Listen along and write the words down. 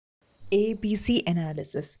ABC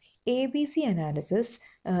analysis. ABC analysis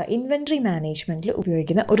inventory management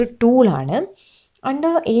ഉപയോഗിക്കുന്ന ഒരു ടൂളാണ്.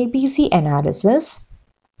 Under ABC analysis,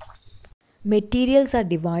 materials are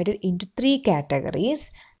divided into 3 categories.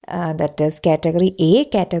 That is category A,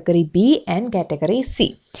 category B and category C.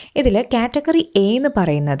 ഇതിൽ category A എന്ന്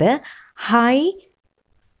പറയുന്നത് high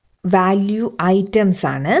value items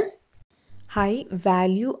ആണ്. High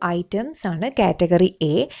value items ആണ് category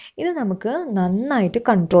A. ഇത് നമുക്ക് നന്നായിട്ട്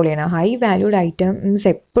കൺട്രോൾ ചെയ്യണം. ഹൈ വാല്യൂഡ് ഐറ്റംസ്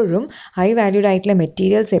എപ്പോഴും ഹൈ വാല്യൂഡ് ആയിട്ടുള്ള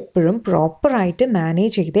മെറ്റീരിയൽസ് എപ്പോഴും പ്രോപ്പറായിട്ട്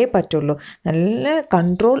മാനേജ് ചെയ്തേ പറ്റുള്ളൂ. നല്ല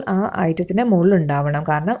കൺട്രോൾ ആ ഐറ്റത്തിൻ്റെ മുകളിൽ ഉണ്ടാവണം.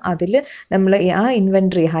 കാരണം അതിൽ നമ്മൾ ആ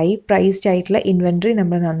ഇൻവെൻട്രി ഹൈ പ്രൈസ്ഡ് ആയിട്ടുള്ള ഇൻവെൻട്രി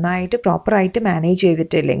നമ്മൾ നന്നായിട്ട് പ്രോപ്പറായിട്ട് മാനേജ്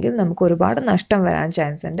ചെയ്തിട്ടില്ലെങ്കിൽ നമുക്ക് ഒരുപാട് നഷ്ടം വരാൻ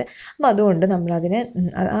ചാൻസ് ഉണ്ട്. അപ്പോൾ അതുകൊണ്ട് നമ്മളതിന്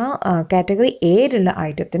ആ കാറ്റഗറി എയിലുള്ള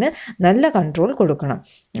ഐറ്റത്തിന് നല്ല കൺട്രോൾ കൊടുക്കണം.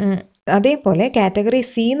 അതേപോലെ കാറ്റഗറി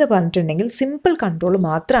സി എന്ന് പറഞ്ഞിട്ടുണ്ടെങ്കിൽ സിമ്പിൾ കൺട്രോൾ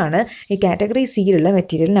മാത്രമാണ് ഈ കാറ്റഗറി സിയിലുള്ള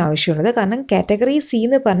മെറ്റീരിയലിന് ആവശ്യമുള്ളത്. കാരണം കാറ്റഗറി സി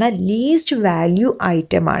എന്ന് പറഞ്ഞാൽ ലീസ്റ്റ് വാല്യൂ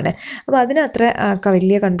ഐറ്റമാണ്. അപ്പോൾ അതിന് അത്ര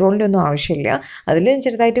വലിയ കൺട്രോളിൻ്റെ ഒന്നും ആവശ്യമില്ല. അതിൽ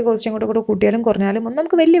ചെറുതായിട്ട് കോസ്റ്റ് അങ്ങോട്ട് കൂടെ കൂട്ടിയാലും കുറഞ്ഞാലും ഒന്നും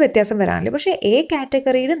നമുക്ക് വലിയ വ്യത്യാസം വരാനില്ല. പക്ഷേ എ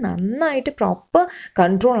കാറ്റഗറിയിൽ നന്നായിട്ട് പ്രോപ്പർ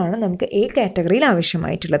കൺട്രോളാണ് നമുക്ക് എ കാറ്റഗറിയിൽ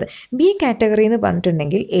ആവശ്യമായിട്ടുള്ളത്. ബി കാറ്റഗറി എന്ന്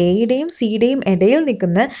പറഞ്ഞിട്ടുണ്ടെങ്കിൽ എയുടെയും സിയുടെയും ഇടയിൽ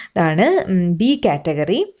നിൽക്കുന്നതാണ് ബി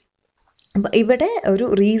കാറ്റഗറി. അപ്പോൾ ഇവിടെ ഒരു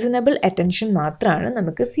റീസണബിൾ അറ്റൻഷൻ മാത്രമാണ്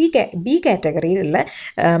നമുക്ക് ബി കാറ്റഗറിയിലുള്ള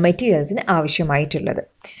മെറ്റീരിയൽസിന് ആവശ്യമായിട്ടുള്ളത്.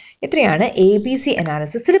 ഇത്രയാണ് ABC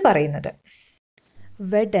അനാലിസിസിൽ പറയുന്നത്.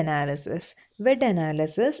 VED Analysis. VED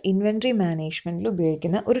Analysis inventory മാനേജ്മെൻറ്റിൽ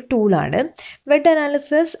ഉപയോഗിക്കുന്ന ഒരു ടൂളാണ്. VED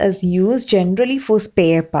Analysis is used generally for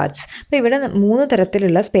spare parts. അപ്പോൾ ഇവിടെ 3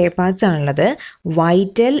 തരത്തിലുള്ള സ്പെയർ പാർട്സ് ആണുള്ളത്.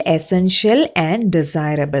 Vital, essential and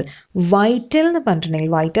desirable. Vital എന്ന്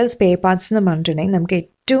പറഞ്ഞിട്ടുണ്ടെങ്കിൽ വൈറ്റൽ സ്പെയർ പാർട്സ് എന്ന് പറഞ്ഞിട്ടുണ്ടെങ്കിൽ നമുക്ക്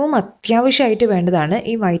ഏറ്റവും അത്യാവശ്യമായിട്ട് വേണ്ടതാണ്.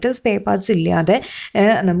 ഈ വൈറ്റൽ സ്പെയർ പാർട്സ് ഇല്ലാതെ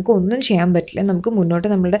നമുക്കൊന്നും ചെയ്യാൻ പറ്റില്ല. നമുക്ക്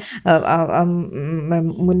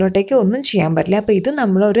മുന്നോട്ടേക്ക് ഒന്നും ചെയ്യാൻ പറ്റില്ല. അപ്പോൾ ഇത്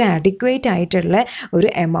നമ്മളൊരു ആഡിക്വേറ്റ് ആയിട്ടുള്ള ഒരു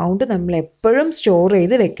എമൗണ്ട് നമ്മൾ എപ്പോഴും സ്റ്റോർ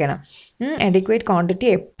ചെയ്ത് വെക്കണം. ആഡിക്വേറ്റ് ക്വാണ്ടിറ്റി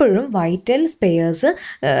എപ്പോഴും വൈറ്റൽ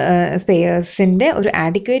സ്പെയേഴ്സിൻ്റെ ഒരു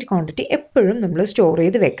ആഡിക്വേറ്റ് ക്വാണ്ടിറ്റി എപ്പോഴും നമ്മൾ സ്റ്റോർ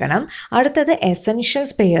ചെയ്ത് വെക്കണം. അടുത്തത് എസെൻഷ്യൽ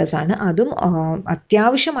സ്പെയേഴ്സ് ആണ്. അതും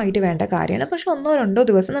അത്യാവശ്യമായിട്ട് വേണ്ട കാര്യമാണ്. പക്ഷെ 1-2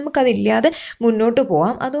 ദിവസം നമുക്കതില്ലാതെ മുന്നോട്ട്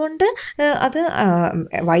പോകാം. അതുകൊണ്ട് അത്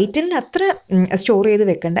വൈറ്റലിന് അത്ര സ്റ്റോർ ചെയ്ത്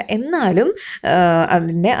വെക്കേണ്ട. എന്നാലും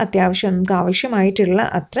അതിൻ്റെ നമുക്ക് ആവശ്യമായിട്ടുള്ള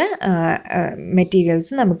അത്ര മെറ്റീരിയൽസ്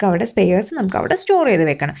സ്പെയേഴ്സ് നമുക്ക് അവിടെ സ്റ്റോർ ചെയ്ത്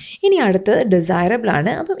വെക്കണം. ഇനി അടുത്തത് ഡിസൈറബിൾ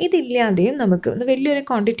ആണ്. അപ്പം ഇതില്ലാതെയും നമുക്ക് വലിയൊരു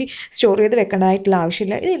ക്വാണ്ടിറ്റി സ്റ്റോർ ചെയ്ത് വെക്കേണ്ടതായിട്ടുള്ള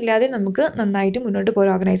ആവശ്യമില്ല. ഇതില്ലാതെ നമുക്ക് നന്നായിട്ട് മുന്നോട്ട്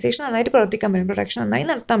പോകാൻ ഓർഗനൈസേഷൻ നന്നായിട്ട് പ്രവർത്തിക്കാൻ പറ്റും, പ്രൊഡക്ഷൻ നന്നായി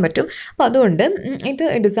നടത്താൻ പറ്റും. അപ്പോൾ അതുകൊണ്ട് ഇത്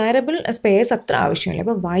ഡിസൈറബിൾ സ്പെയേഴ്സ് അത്ര ആവശ്യമില്ല.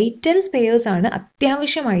 അപ്പോൾ വൈറ്റൽ സ്പെയേഴ്സ് ആണ്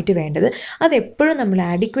അത്യാവശ്യമായിട്ട് വേണ്ടത്. അതെപ്പോഴും നമ്മൾ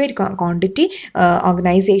ആഡിക്വേറ്റ് ക്വാണ്ടിറ്റി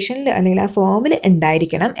ഓർഗനൈസേഷനിൽ അല്ലെങ്കിൽ ആ ഫേമിൽ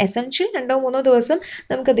ഉണ്ടായിരിക്കണം. എസെൻഷ്യൽ 2-3 ദിവസം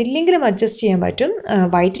നമുക്കതില്ലെങ്കിലും അഡ്ജസ്റ്റ് ചെയ്യാൻ പറ്റും.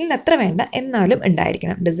 വൈറ്റലിന് അത്ര വേണ്ട, എന്നാലും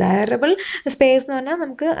ഉണ്ടായിരിക്കണം. ഡിസൈറബിൾ സ്പേസ് എന്ന് പറഞ്ഞാൽ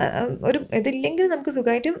നമുക്ക് ഇതില്ലെങ്കിൽ നമുക്ക്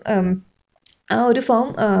സുഖമായിട്ടും ആ ഒരു ഫേം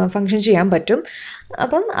ഫങ്ഷൻ ചെയ്യാൻ പറ്റും.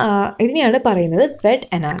 അപ്പം ഇതിനെയാണ് പറയുന്നത് VED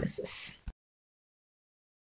Analysis.